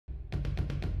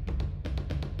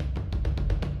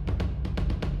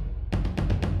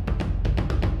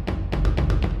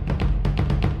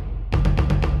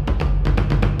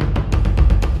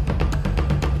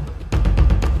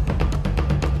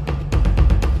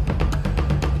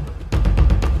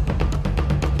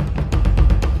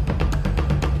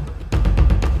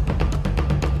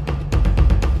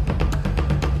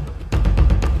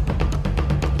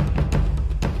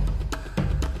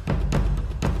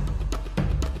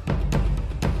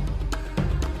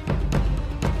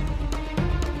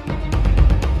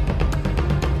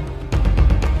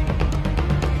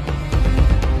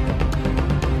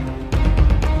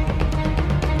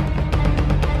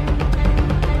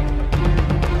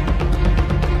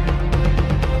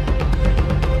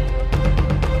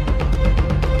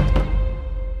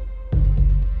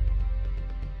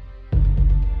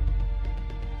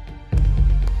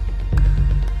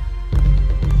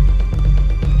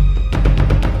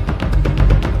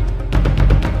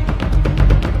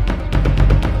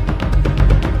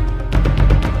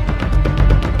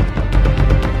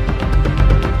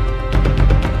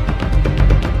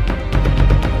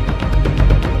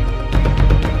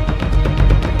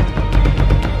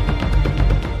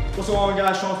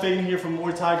Fagan here from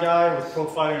Muay Thai Guy with pro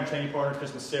fighter and training partner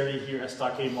Chris Masseri here at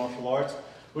Stockade Martial Arts.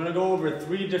 We're going to go over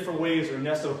 3 different ways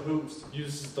Ernesto Hoost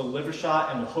uses the liver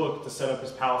shot and the hook to set up his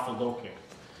powerful low kick.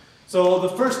 So the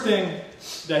first thing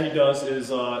that he does is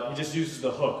he just uses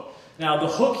the hook. Now the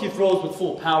hook he throws with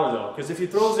full power though, because if he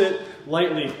throws it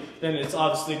lightly, then it's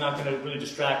obviously not going to really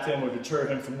distract him or deter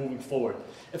him from moving forward.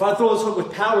 If I throw this hook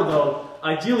with power though,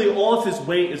 ideally all of his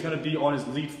weight is going to be on his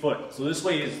lead foot. So this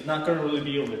way he's not going to really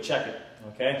be able to check it.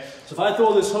 Okay? So if I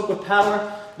throw this hook with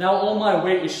power, now all my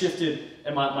weight is shifted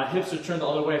and my hips are turned the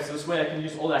other way. So this way I can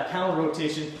use all that counter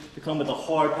rotation to come with a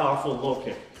hard, powerful low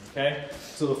kick. Okay?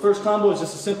 So the first combo is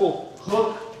just a simple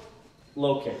hook,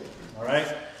 low kick. Alright?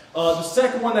 The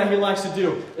second one that he likes to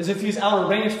do is if he's out of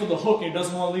range for the hook and he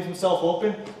doesn't want to leave himself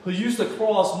open, he'll use the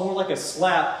cross more like a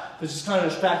slap to just kind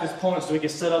of distract his opponent so he can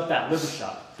set up that liver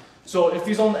shot. So if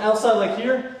he's on the outside like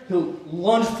here, he'll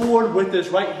lunge forward with his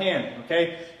right hand,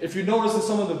 okay? If you notice in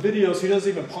some of the videos, he doesn't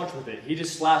even punch with it. He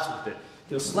just slaps with it.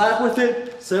 He'll slap with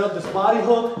it, set up this body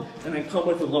hook, and then come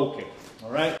with the low kick, all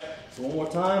right? So one more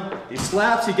time. He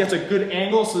slaps, he gets a good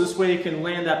angle, so this way he can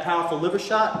land that powerful liver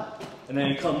shot, and then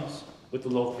he comes with the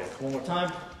low kick. One more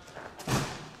time.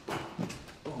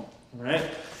 All right?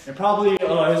 And probably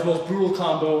his most brutal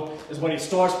combo is when he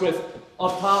starts with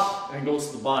up top and goes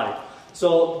to the body.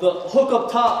 So the hook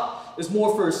up top is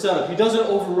more for a setup. He doesn't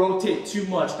over-rotate too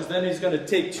much because then he's going to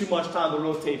take too much time to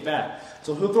rotate back.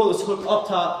 So he'll throw this hook up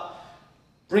top,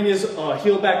 bring his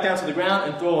heel back down to the ground,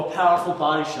 and throw a powerful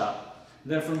body shot.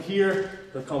 And then from here,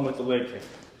 he'll come with the leg kick.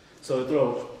 So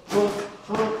throw hook,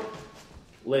 hook,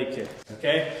 leg kick.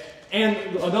 Okay? And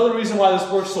another reason why this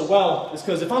works so well is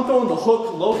because if I'm throwing the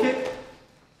hook low kick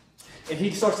and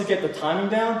he starts to get the timing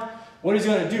down, what he's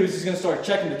going to do is he's going to start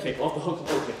checking the kick off the hook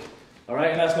low kick. All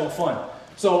right, and that's no fun.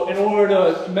 So in order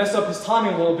to mess up his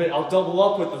timing a little bit, I'll double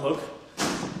up with the hook.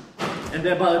 And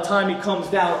then by the time he comes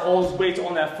down, all his weight's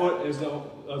on that foot. There's going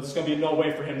to be no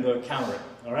way for him to counter it.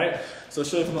 All right, so I'll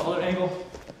show you from the other angle.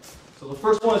 So the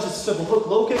first one is just a simple hook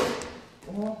low kick.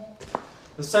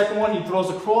 The second one, he throws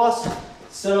across.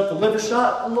 Set up the liver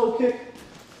shot, a low kick.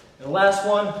 And the last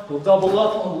one, he'll double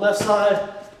up on the left side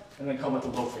and then come with the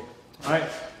low kick. Alright,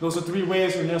 those are 3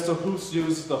 ways Ernesto Hoost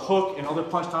uses the hook and other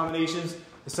punch combinations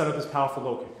to set up his powerful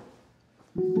low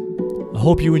kick. I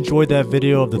hope you enjoyed that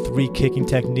video of the 3 kicking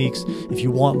techniques. If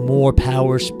you want more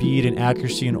power, speed, and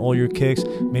accuracy in all your kicks,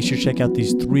 make sure to check out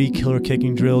these 3 killer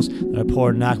kicking drills that are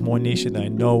part of Knock More Nation that I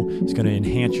know is going to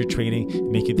enhance your training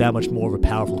and make you that much more of a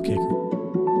powerful kicker.